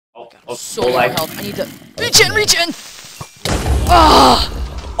so low health. I need to reach in. Ah!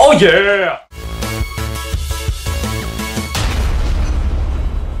 Oh yeah!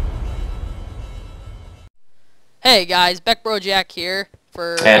 Hey guys, BeckBroJack here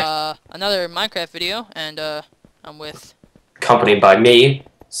for another Minecraft video, and I'm with accompanied by me,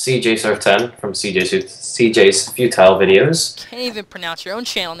 CJsFutileVideos from CJsFutileVideos. Can't even pronounce your own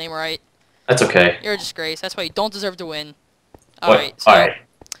channel name right. That's okay. You're a disgrace. That's why you don't deserve to win. Alright, so alright.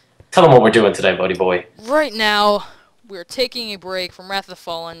 Tell them what we're doing today, buddy boy. Right now, we're taking a break from Wrath of the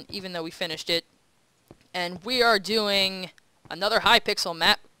Fallen, even though we finished it. And we are doing another Hypixel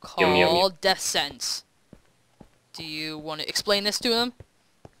map called Death Sentence. Do you want to explain this to them?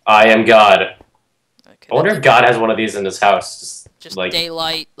 I am God. Okay, I wonder if God has one of these in his house. Just like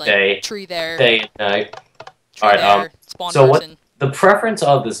daylight, like day, tree there. Day and night. Alright, spawn so person. what the preference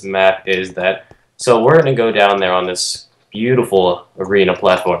of this map is that, so we're going to go down there on this beautiful arena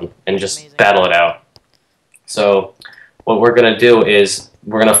platform and just battle it out. So what we're going to do is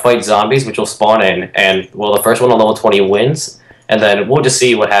we're going to fight zombies, which will spawn in, and well, the first one on level 20 wins, and then we'll just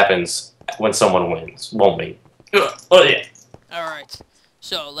see what happens when someone wins, won't we? Oh yeah. Alright,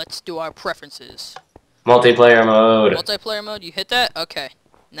 so let's do our preferences. Multiplayer mode. Multiplayer mode, you hit that? Okay.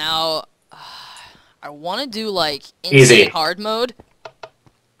 Now, I want to do like easy hard mode.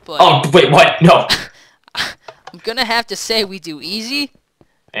 But oh, wait, what? No. I'm gonna have to say we do easy.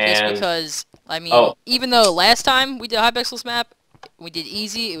 And just because, I mean, even though last time we did Hypixel's map, we did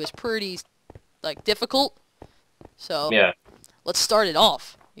easy, it was pretty, like, difficult. So, yeah. Let's start it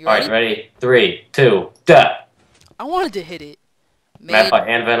off. You ready? Alright, ready? 3, 2, duh. I wanted to hit it. Map by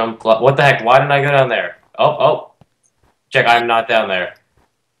Venom. What the heck? Why didn't I go down there? Oh. Check, I'm not down there.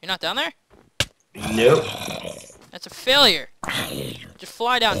 You're not down there? Nope. That's a failure. Just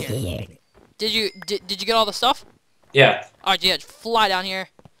fly down here. Did you get all the stuff? Yeah. Alright, yeah, just fly down here.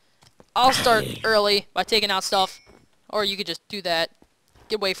 I'll start early by taking out stuff. Or you could just do that.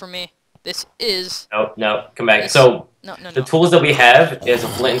 Get away from me. This is... No, come back. So, the tools that we have is a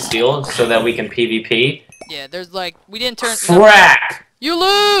flint and steel so that we can PvP. Yeah, there's like... We didn't turn... Frack! You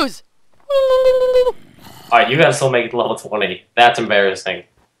lose! Alright, you gotta still make it to level 20. That's embarrassing.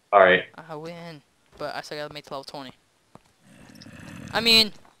 Alright. I win. But I still gotta make it to level 20. I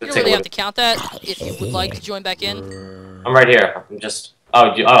mean... You don't really have to count that if you would like to join back in. I'm right here. I'm just...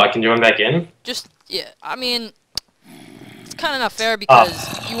 Oh, I can join back in? Just, yeah. I mean, it's kind of not fair because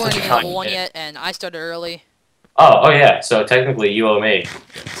you weren't even level 1 yet, and I started early. Oh, yeah. So technically, you owe me.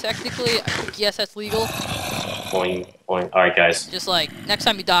 Technically, I guess that's legal. Boing. Alright, guys. Just like, next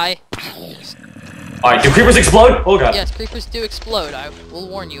time you die... Alright, do creepers explode? Oh, God. Yes, creepers do explode. I will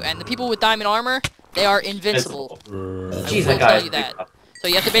warn you. And the people with diamond armor, they are invincible. Jeez, I will tell you that. So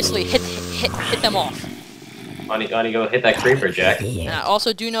you have to basically hit them off. I need to go hit that creeper, Jack. And I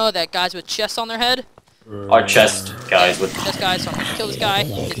also do know that guys with chests on their head are chest guys with... Chest guys, so I'm gonna kill this guy,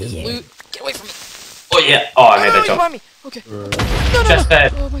 get this loot, get away from me! Oh yeah! Oh, I made that jump. Behind me! Okay. No. Chest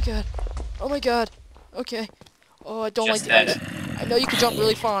head. Oh my god. Okay. Oh, I don't like the ice. I know you can jump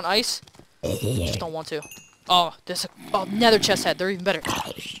really far on ice. I just don't want to. Oh, there's another chest head. They're even better.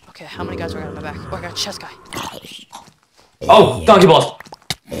 Okay, how many guys are on my back? Oh, I got a chest guy. Oh, donkey balls!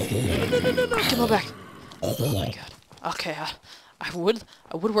 No, get my back. Oh my god. Okay, I would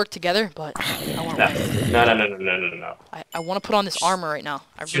work together, but I want to win. No. I want to put on this armor right now.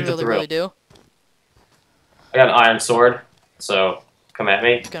 I really do. I got an iron sword, so come at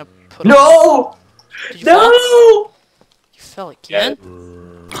me. Just gonna put no! No! You fell again?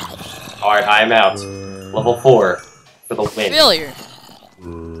 Alright, I'm out. Level 4 for the win. Failure.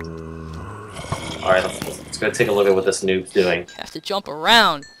 Alright, let's go take a look at what this noob's doing. Have to jump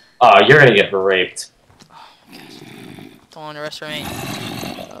around. Oh, you're gonna get raped. Oh my god. Don't underestimate.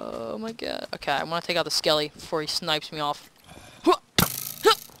 Oh my god. Okay, I want to take out the skelly before he snipes me off. Oh my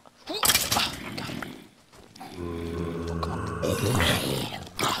god.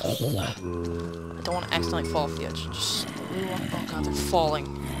 I don't want to accidentally fall off the edge. Just oh god, they're falling.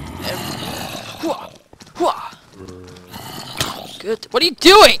 Good. What are you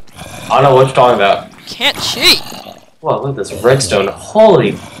doing? I don't know what you're talking about. Can't cheat. Whoa, look at this redstone.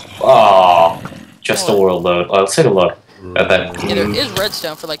 Holy... Oh, just a world load. Oh, let's take a look at that. Yeah, there is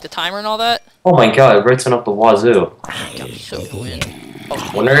redstone for like the timer and all that. Oh my god, redstone up the wazoo. Got me so good win.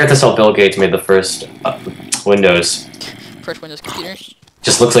 Wonder if this how Bill Gates made the first Windows. First Windows computer.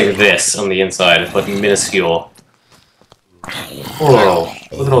 Just looks like this on the inside, but minuscule. Whoa,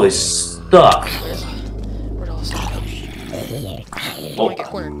 look at all this stuff. Where'd all this stuff go? Oh my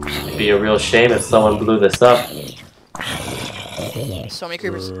god, It'd be a real shame if someone blew this up. So many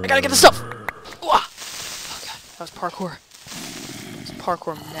creepers. I gotta get the stuff! Oh god, that was parkour. It's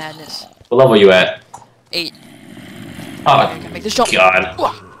parkour madness. What level are you at? 8. Oh, I gotta make this jump. God. Whoa.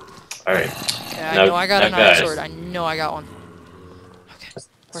 Alright. Okay, I know I got an iron sword. I know I got one. Okay.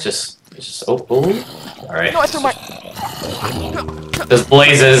 It's just, oh. Alright. No, I threw my... There's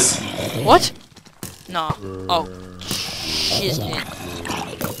blazes. What? Nah. Oh. Shiznit.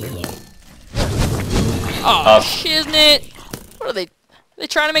 Oh, shiznit. What are they? Are they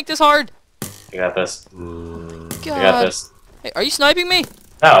trying to make this hard? I got this. God. I got this. Hey, are you sniping me?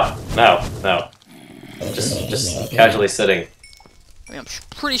 No. Just casually sitting. I mean, I'm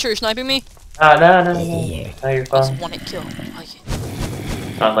pretty sure you're sniping me. No, you're That's fine. one hit kill. I like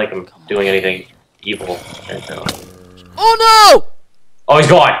it. Not like I'm doing anything evil right now. Oh no! Oh, he's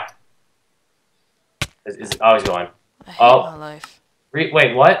gone! Oh, he's gone. I hate Oh. my life.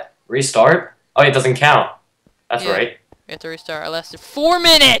 Wait, what? Restart? Oh, it doesn't count. That's Yeah. right. We have to restart. I lasted 4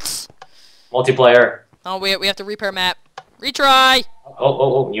 minutes! Multiplayer. Oh, we have to repair map. Retry!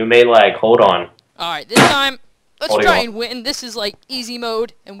 Oh, you may lag. Hold on. Alright, this time, let's Holding try on. and win. This is like easy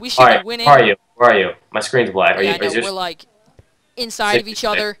mode, and we should Alright, be winning. where are you? Where are you? My screen's black. Are Yeah, you? I know, Is yours- we're like inside of each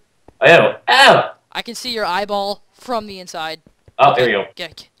other. Oh, ow! I can see your eyeball from the inside. Oh, there we go.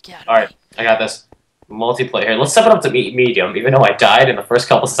 Get out of Alright, me. I got this. Multiplayer. Here, let's step it up to medium, even though I died in the first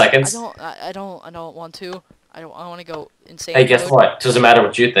couple seconds. I don't want to. I want to go insane. Hey, guess mode. what? Doesn't matter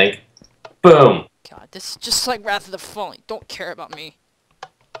what you think. Boom! God, this is just like Wrath of the Fallen. Don't care about me.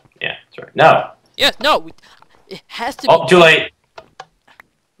 Yeah, that's right. No! Yes, no. It has to be. Oh, too late!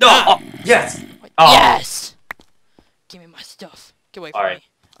 No! Ah. Oh, yes! Oh. Yes! Give me my stuff. Get away from Alright. me.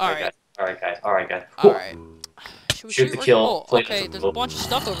 Alright. Alright, guys. Alright. Should we Shoot to kill. Oh, okay, there's a bunch of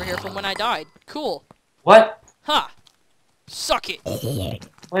stuff over here from when I died. Cool. What? Huh. Suck it.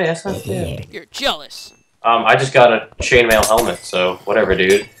 Wait, that's not fair. You're jealous. I just got a chainmail helmet, so whatever,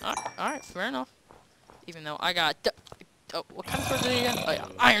 dude. Alright, fair enough. Even though I got... oh, what kind of sword is it again? Oh, yeah,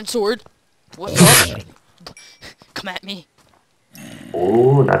 iron sword. What's up? Come at me.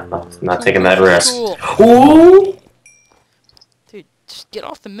 Ooh, not taking that risk. Cool. Ooh! Dude, just get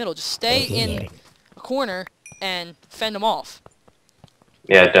off the middle. Just stay in a corner and fend them off.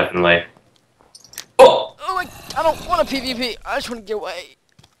 Yeah, definitely. Oh! Oh, I don't want a PvP. I just want to get away.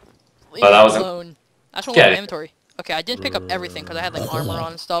 Leave Oh, that me wasn't- alone. I just want to look at my inventory. Okay, I didn't pick up everything because I had like armor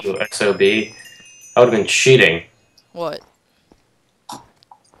on and stuff. Ooh, XOB. That would have been cheating. What?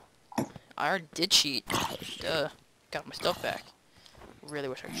 I already did cheat. Duh. Got my stuff back. Really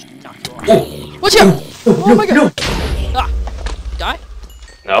wish I could knock you off. Ooh. Watch out! Oh my god! Ah! Die?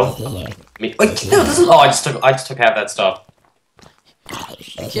 No? Wait, no, this is. Oh, I just took half that stuff. Are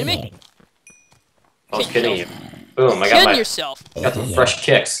you kidding me? I was kidding you. Boom! I Kidding yourself! got some fresh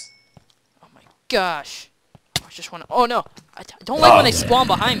kicks. Oh my gosh! I just want to. Oh no! I don't like when they spawn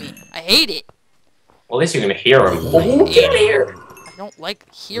behind me. I hate it. Well, at least you can hear them. Oh, get out of here! I don't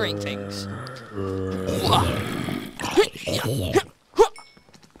like hearing things.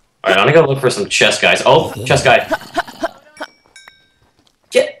 Alright, I'm gonna go look for some chest guys. Oh, chest guy.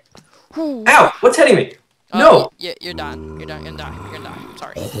 Get. Ow! What's hitting me? No! Yeah, you're done. You're done. You're done. You're gonna die. I'm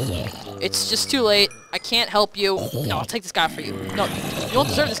sorry. It's just too late. I can't help you. No, I'll take this guy for you. No, you don't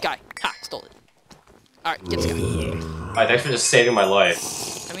deserve this guy. Ha! Stole it. Alright, get this guy. Alright, thanks for just saving my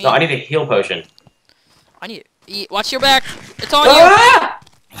life. I mean, No, I need a heal potion. I need to eat. Watch your back. It's on Ah!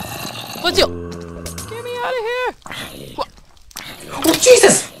 you. Let's go. Get me out of here. What? Oh,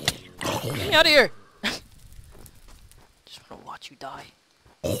 Jesus! Get me out of here. Just want to watch you die.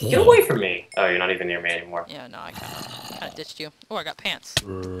 Get away from me! Oh, you're not even near me anymore. Yeah, no, I kind of ditched you. Oh, I got pants.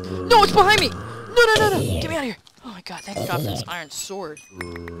 No, it's behind me. No. Get me out of here. Oh my god, thank god for this iron sword.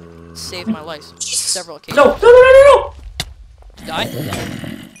 It saved my life several occasions. No! Die?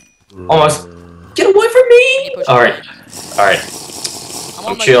 Almost. Get away from me! Alright. I'm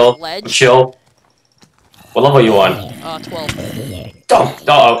on I'm like chill. a ledge. I'm chill. What level are you on? 12. Oh,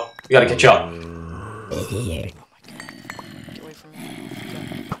 uh-oh. You gotta catch up. Oh my god. Get away from me.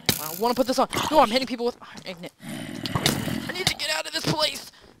 I don't want to put this on. No, I'm hitting people with iron ignite. I need to get out of this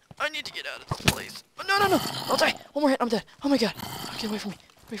place. I need to get out of this place. Oh, no. I'll die. One more hit. I'm dead. Oh my god. Oh, get away from me.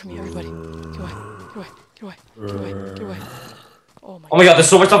 Away from me, everybody. Get away. Oh my God, there's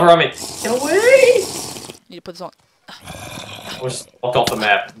so much stuff around me. Get away! Need to put this on. I was walked off the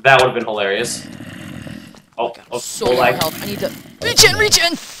map. That would have been hilarious. Oh, So low lag. health. I need to reach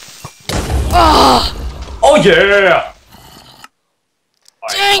in. Ah! Oh yeah!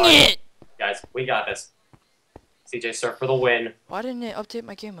 Dang it! Guys, we got this. CJ, surf for the win. Why didn't it update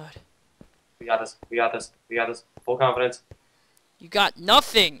my game mode? We got this. Full confidence. You got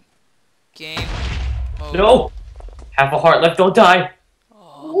nothing. Game mode. No! Half a heart left, don't die.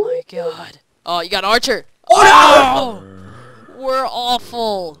 Oh my god. Oh, you got Archer. Oh no! We're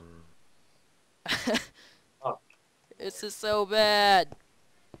awful. Oh. This is so bad.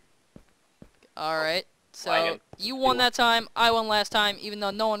 Alright, so you won that time, I won last time, even though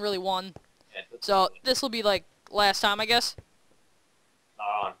no one really won. Yeah, So this will be like last time, I guess.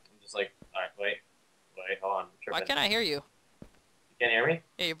 Hold on. I'm just like, alright, wait, hold on. Why can't I hear you? You can't hear me?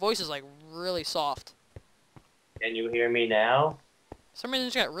 Yeah, your voice is like really soft. Can you hear me now? For some reason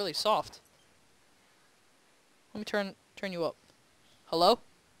it just got really soft. Let me turn you up. Hello?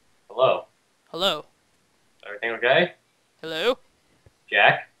 Hello. Hello? Everything okay? Hello?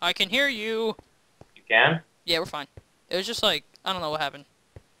 Jack? I can hear you. You can? Yeah, we're fine. It was just like, I don't know what happened.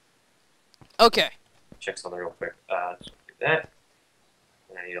 Okay. Check something real quick. Just do that.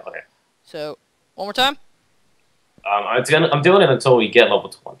 And I need to, okay. So, one more time? I'm doing it until we get level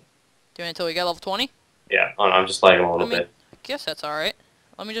 20. Doing it until we get level 20? Yeah, oh, no, I'm just lagging a little bit. I guess that's alright.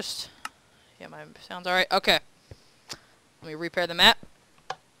 Let me just... Yeah, my sound's alright. Okay. Let me repair the map.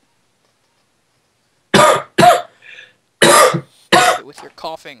 With your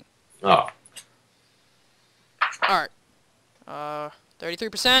coughing. Oh. Alright.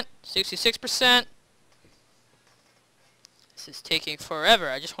 33%, 66%. This is taking forever.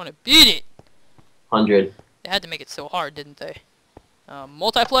 I just want to beat it. 100. They had to make it so hard, didn't they?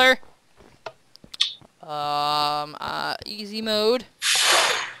 Multiplayer. Easy mode.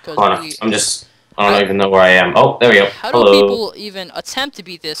 Hold on, I don't even know where I am. Oh, there we go. How Hello. do people even attempt to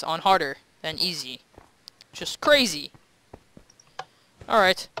beat this on harder than easy? Just crazy.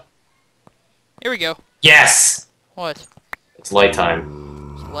 Alright. Here we go. Yes! What? It's light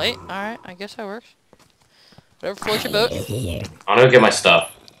time. It's late? Alright, I guess that works. Whatever floats your boat. I'm gonna get my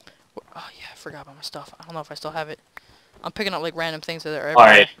stuff. Oh yeah, I forgot about my stuff. I don't know if I still have it. I'm picking up like random things that are everywhere.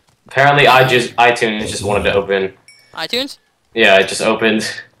 Alright. Apparently iTunes just wanted to open. iTunes? Yeah, it just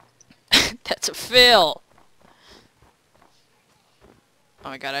opened. That's a fail. Oh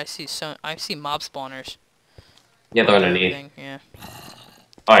my god, I see mob spawners. Yeah, they're underneath. Everything, yeah.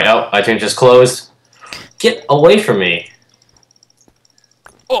 Alright, oh, iTunes just closed. Get away from me.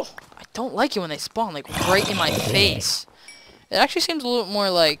 Oh, I don't like it when they spawn like right in my face. It actually seems a little more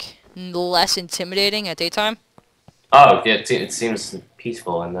like less intimidating at daytime. Oh, yeah, it seems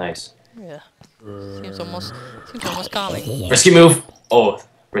peaceful and nice. Yeah. Seems almost calming. Risky move. Oh,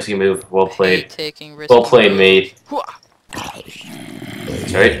 risky move. Well played. Taking risky Well played, mate. Hooah.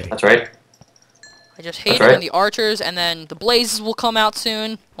 That's right. That's right. I just hate it when the archers and then the blazes will come out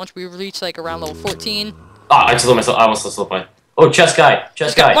soon once we reach like around level 14. Ah, I just let myself. I almost slipped mine. Oh, chest guy.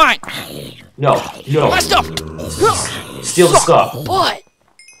 Chest guy. Mine. No. No. My stuff. Steal the stuff. What?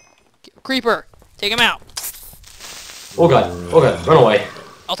 Creeper. Take him out. Oh god. Oh god. Run away.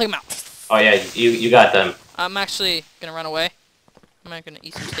 I'll take him out. Oh yeah. You got them. I'm actually gonna run away. I'm not gonna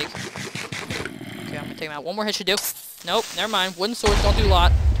eat some steak. Okay, I'm gonna take him out. One more hit should do. Nope. Never mind. Wooden swords don't do a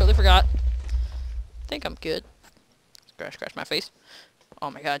lot. Totally forgot. Think I'm good. Scratch my face. Oh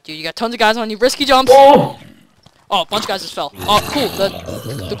my god, dude, you got tons of guys on you. Risky jumps. Oh! Oh, a bunch of guys just fell. Oh, cool.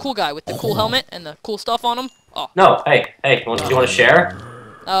 The cool guy with the cool helmet and the cool stuff on him. Oh. No, hey, do you want to share?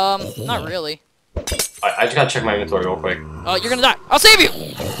 Not really. I just gotta check my inventory real quick. Oh, you're gonna die. I'll save you.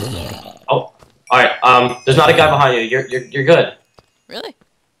 Oh, alright. There's not a guy behind you. You're good. Really?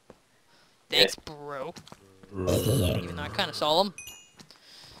 Thanks, bro. Even though I kind of saw him.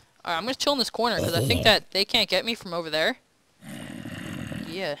 Alright, I'm gonna chill in this corner because I think that they can't get me from over there.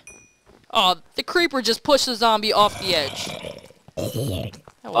 Yeah. Oh, the creeper just pushed the zombie off the edge.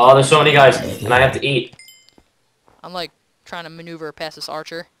 Oh, there's so many guys, and I have to eat. I'm like trying to maneuver past this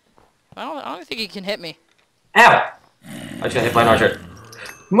archer. I don't think he can hit me. Ow! I just got hit by an archer.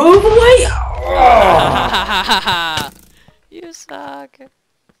 Move away! Oh. You suck.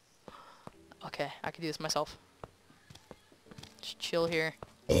 Okay, I can do this myself. Just chill here.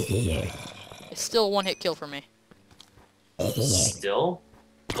 It's still a one-hit kill for me. Still?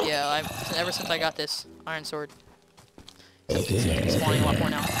 Yeah, ever since I got this iron sword. It's spawning a lot more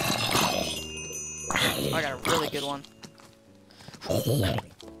now. I got a really good one.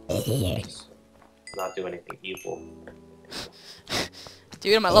 Not do anything evil.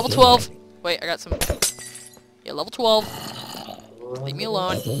 Dude, I'm at level 12. Wait, I got some... Yeah, level 12. Leave me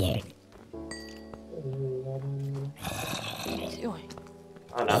alone. What are you doing?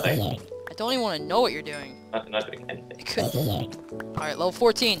 Oh, nothing. I don't even want to know what you're doing. Not doing anything. I could... Alright, level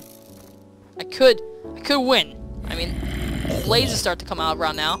 14. I could win. I mean, blazes start to come out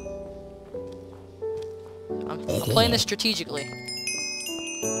around now. I'm playing this strategically.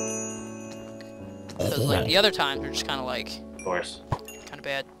 Because, like, the other times are just kind of like... Of course. Kind of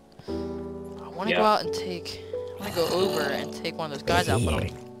bad. I want to go out and take... I want to go over and take one of those guys out, but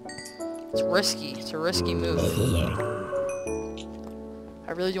it's risky. It's a risky move.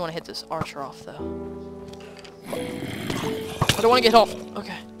 I really do want to hit this archer off, though. I don't want to get off.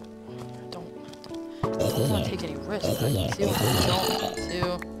 Okay. I don't want to take any risks.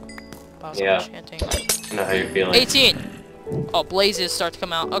 Don't. Yeah. Enchanting. I know how you're feeling. 18! Oh, blazes start to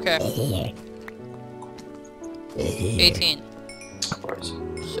come out. Okay. 18. Of course.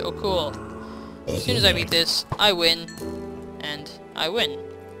 So cool. As soon as I beat this, I win. And I win.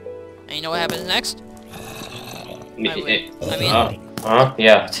 And you know what happens next? I win. I mean...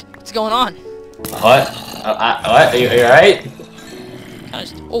 Yeah. What's going on? What? What? Are you alright?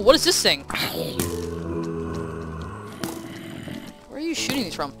 Oh, what is this thing? Where are you shooting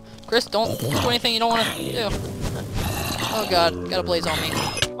these from? Chris, don't do anything you don't want to do. Oh god, got a blaze on me.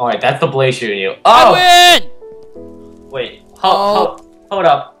 Alright, that's the blaze shooting you. Oh! I win! Wait, hold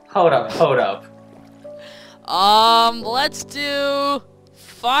up. Let's do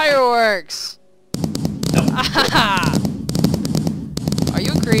fireworks. No. Are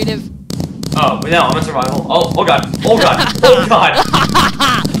you creative? Oh, no, I'm in survival. Oh god. Oh god. Oh god.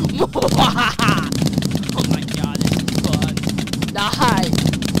 Oh my god, this is fun. Die.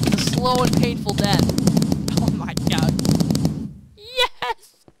 It's a slow and painful death. Oh my god.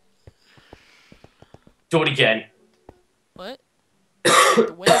 Yes! Do it again. What?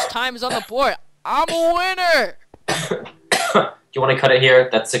 The winner's time is on the board. I'm a winner! Do you want to cut it here?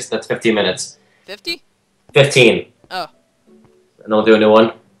 That's 15 minutes. 50? 15. Oh. And then we'll do a new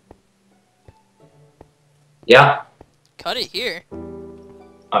one. Yeah? Cut it here.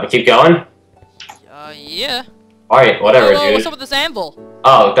 Keep going? Yeah. Alright, whatever, Whoa, dude. what's up with this anvil?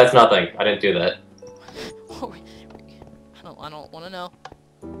 Oh, that's nothing. I didn't do that. I don't want to know.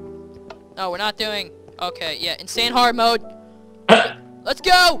 No, we're not doing... Okay, yeah, insane hard mode. Let's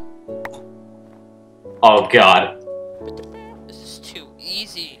go! Oh, God. This is too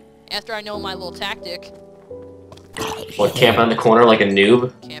easy. After I know my little tactic. What, camping in the corner like a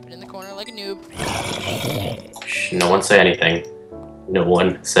noob? Camping in the corner like a noob. Shh, no one say anything. No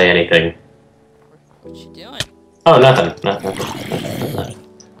one say anything. What you doing? Oh, nothing. Nothing.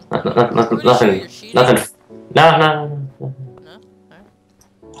 No. No?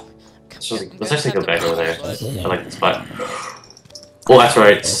 Let's actually go back over there. I like the spot. Oh, that's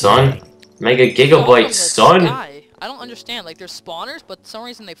right, son. Mega gigabyte, son. Sky. I don't understand. Like, there's spawners, but for some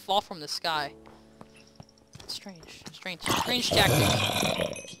reason they fall from the sky. It's strange. Strange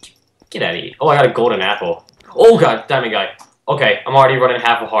tactic. Get out of here. Oh, I got a golden apple. Oh, God, diamond guy. Okay, I'm already running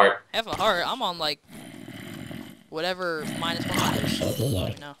half a heart. Half a heart? I'm on, like, whatever minus 100 is.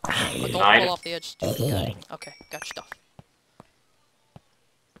 No. But don't fall off the edge. Okay, got your stuff.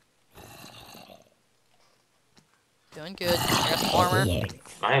 Doing good. I got some armor.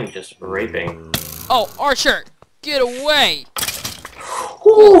 I am just raping. Oh, Archer! Get away!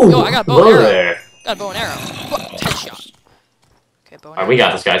 Ooh, Yo, I got a bow and arrow. there. Got a bow and arrow. Headshot. Okay, bow and arrow. Alright, we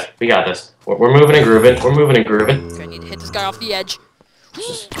got this, guys. We got this. We're moving and grooving. Okay, I need to hit this guy off the edge.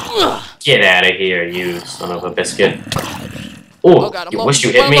 Get out of here, you son of a biscuit. Ooh, Oh god, I'm you low. wish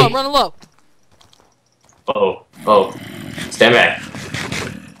you hit me. Running low. Oh. Stand back.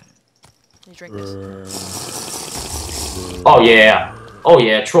 Let me drink this. Oh, yeah. Oh,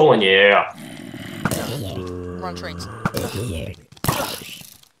 yeah, trolling, yeah. We're on trains.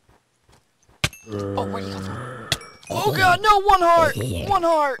 Oh, where'd you come from? Oh god, no! One heart! One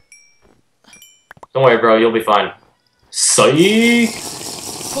heart! Don't worry, bro, you'll be fine. Psych!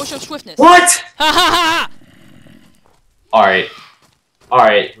 Potion of swiftness. What? Ha ha ha! Alright.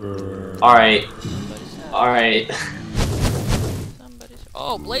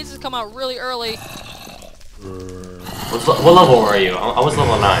 Oh, blazes come out really early. What level are you? I was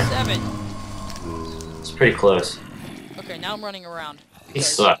level 9. 7. It's pretty close. Okay, now I'm running around. He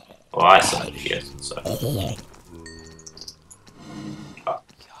sucked. Oh, I suck. You guys suck. God,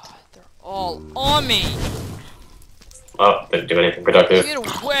 they're all on me. Oh, didn't do anything productive. Get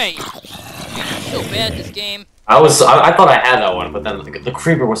away! I'm so bad at this game. I thought I had that one, but then the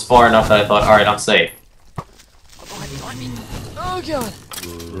creeper was far enough that I thought, alright, I'm safe. Oh, me. Oh god!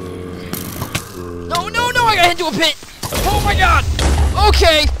 No! I got hit into a pit! Oh my god!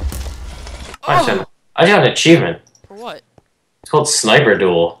 Okay! Oh. I got an achievement. For what? It's called Sniper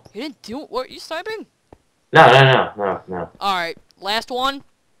Duel. You didn't do what? You sniping? No. Alright, last one.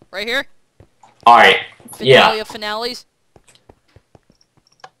 Right here. Alright, Finale of finales.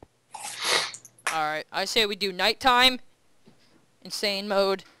 Alright, I say we do nighttime. Insane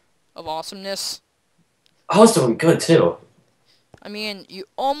mode of awesomeness. I was doing good, too. I mean, you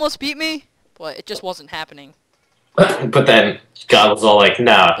almost beat me, but it just wasn't happening. But then, God was all like,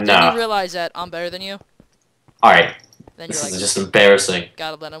 nah. Then you realize that I'm better than you. Alright, Then this you're is like, just embarrassing.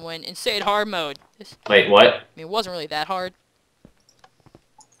 gotta let him win. Insane hard mode. Wait, what? I mean, it wasn't really that hard.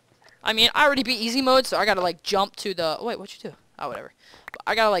 I mean, I already beat easy mode, so I gotta like jump to the. Oh, wait, what'd you do? Oh, whatever.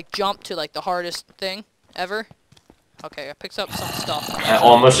 I gotta like jump to like the hardest thing ever. Okay, I picked up some stuff. I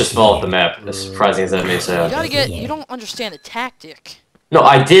almost just fell off the map. As surprising as that may You sound. gotta get. You don't understand the tactic. No,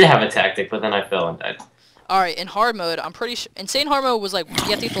 I did have a tactic, but then I fell and died. Alright, in hard mode, I'm pretty sure... Insane hard mode was like, you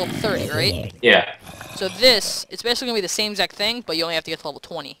have to get to level 30, right? Yeah. So this, it's basically going to be the same exact thing, but you only have to get to level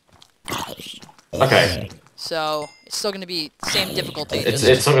 20. Okay. So, it's still going to be the same difficulty. It's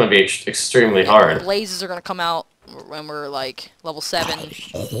still going to be extremely hard. Blazes are going to come out when we're like, level 7.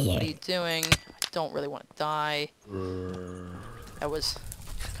 What are you doing? I don't really want to die. That was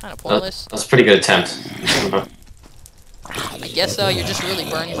kind of pointless. That's a pretty good attempt. I guess, though, you're just really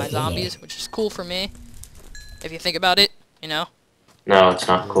burning my zombies, which is cool for me. If you think about it, you know? No, it's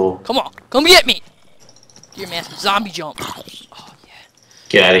not cool. Come on, come get me! Do your massive zombie jump. Oh, yeah.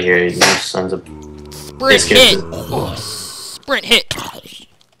 Get out of here, you sons of... Sprint hit! Oh, sprint hit!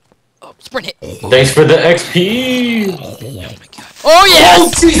 Oh, sprint hit! Thanks for the XP! Oh, yes!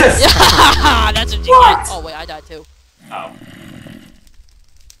 Oh, Jesus! That's what you get. Oh, wait, I died too. Oh.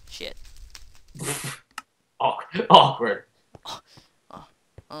 Shit. Awkward.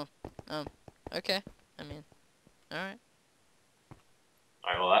 Okay. I mean, alright.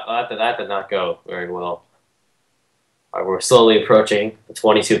 Alright, well, that did not go very well. Alright, we're slowly approaching the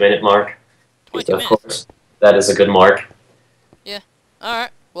 22-minute mark. 22 of course, that is a good mark. Yeah.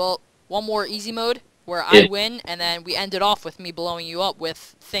 Alright. Well, one more easy mode where I win, and then we end it off with me blowing you up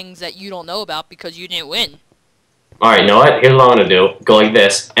with things that you don't know about because you didn't win. Alright, you know what? Here's what I'm going to do. Go like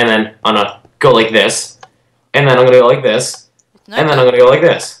this, and then I'm going to go like this, and then I'm going to go like this, and then I'm going to go like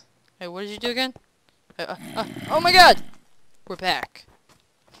this. Hey, what did you do again? Oh my god! We're back.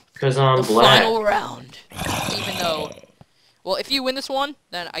 Because I'm the black. Final round. Even though... Well, if you win this one,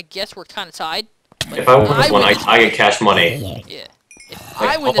 then I guess we're kind of tied. If I win this one, I get cash money. Yeah. If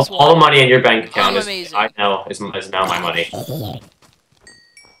Like, I win this one... all the money in your bank account is now my money.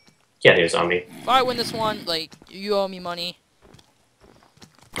 Get here, zombie. If I win this one, like, you owe me money.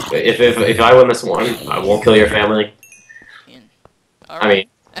 If I win this one, I won't kill your family. Right. I mean...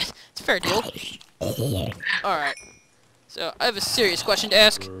 It's a fair deal. Alright. So, I have a serious question to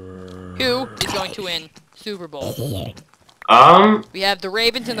ask. Who is going to win Super Bowl? We have the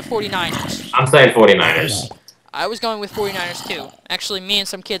Ravens and the 49ers. I'm saying 49ers. I was going with 49ers too. Actually, me and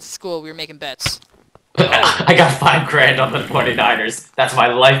some kids at school, we were making bets. I got $5 grand on the 49ers. That's my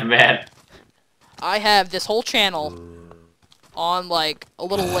life, man. I have this whole channel on, like, a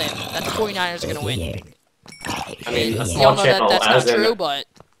little limb that the 49ers are going to win. I mean, a You small all know channel, that's not true, but...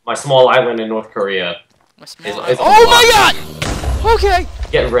 My small island in North Korea. Oh my god! Okay!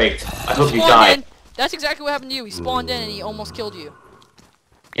 Get raped. I hope you die. That's exactly what happened to you. He spawned in and he almost killed you.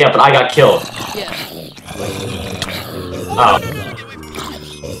 Yeah, but I got killed. Yeah. Oh.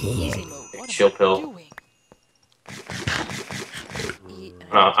 Easy mode. Chill pill.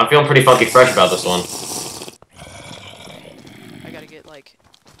 I'm feeling pretty funky fresh about this one. I gotta get, like...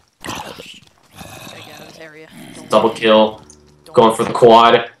 Gotta get out of this area. Double kill. Going for the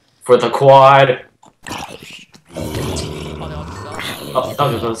quad. For the quad. Oh,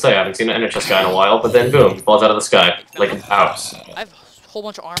 I was gonna say, I haven't seen an NHS guy in a while, but then boom, falls out of the sky. Like a house. I have a whole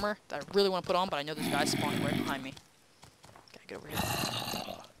bunch of armor that I really want to put on, but I know this guy's spawning right behind me. Gotta get over here.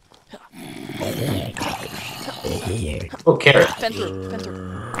 Oh, carrot. Pen through.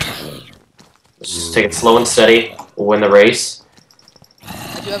 Let's just take it slow and steady. We'll win the race.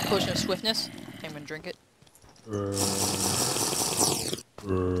 I do have a potion of swiftness. I'm gonna drink it.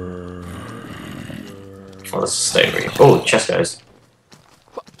 Well, let's stay over here. Oh, chest guys.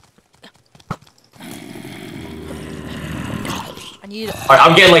 I need. Alright,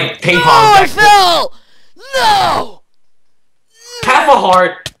 I'm getting like ping pong. No, I fell! No! Half a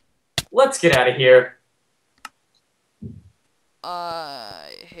heart. Let's get out of here.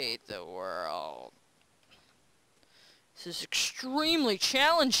 I hate the world. This is extremely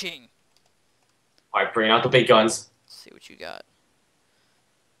challenging. Alright, bring out the big guns. Let's see what you got.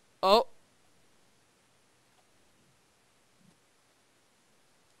 Oh.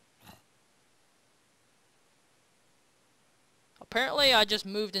 Apparently, I just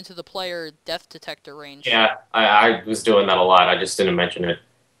moved into the player death detector range. Yeah, I was doing that a lot. I just didn't mention it.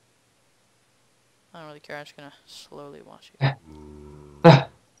 I don't really care. I'm just gonna slowly watch you.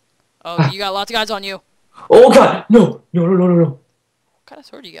 Oh, you got lots of guys on you. Oh god! No! No, no, no, no, no. What kind of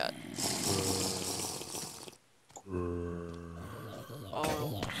sword you got?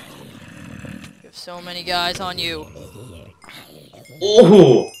 Oh. You have so many guys on you.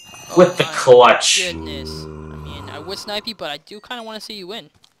 Ooh! With the clutch. Goodness. I mean, I would snipe you, but I do kind of want to see you win.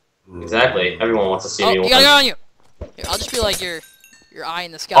 Exactly. Everyone wants to see me win. You got a guy on you! Here, I'll just be like your Your eye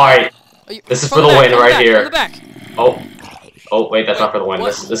in the sky. Alright, this is for the win right here. From the back. Oh, wait, that's not for the win.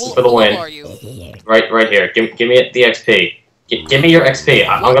 This is for the what win. Level are you? Right here. Give me the XP. Give me your XP.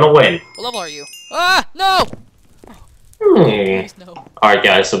 I'm gonna win. What level are you? Ah, no! Please, no. Alright,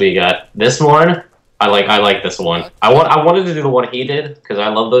 guys, so we got this one. I like this one. I wanted to do the one he did, because I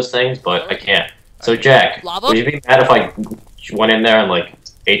love those things, but I can't. So, Jack, Lava? would you be mad if I went in there and, like,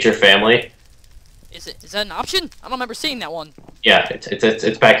 ate your family? Is that an option? I don't remember seeing that one. Yeah,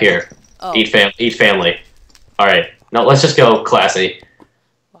 it's back here. Oh. Eat family. Alright, now let's just go classy.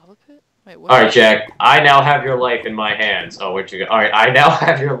 Lava pit? Wait, what? Alright, Jack, I now have your life in my hands. Oh, where'd you go? Alright, I now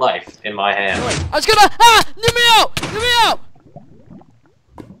have your life in my hands. Wait, I was gonna... Ah! Get me out! Get me out!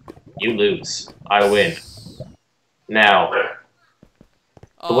 You lose. I win. Now,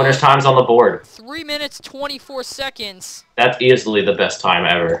 the winner's time's on the board. 3 minutes, 24 seconds. That's easily the best time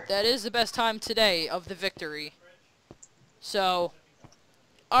ever. That is the best time today of the victory. So,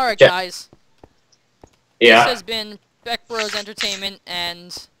 alright, Jack. guys. Yeah. This has been Beck Bros Entertainment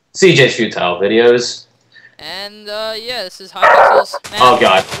and... CJsFutileVideos. And, yeah, this is Hypixel's map. Oh,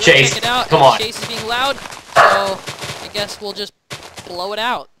 God. We'll Chase, check it out, come and on. Chase is being loud, so I guess we'll just blow it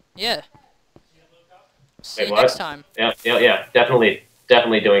out. Yeah. See you next time. Yeah. Definitely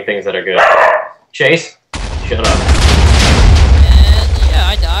doing things that are good. Chase, shut up. And, yeah,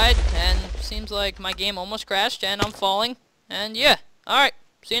 I died, and seems like my game almost crashed, and I'm falling. And, yeah. Alright.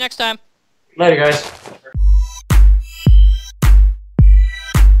 See you next time. Later, guys.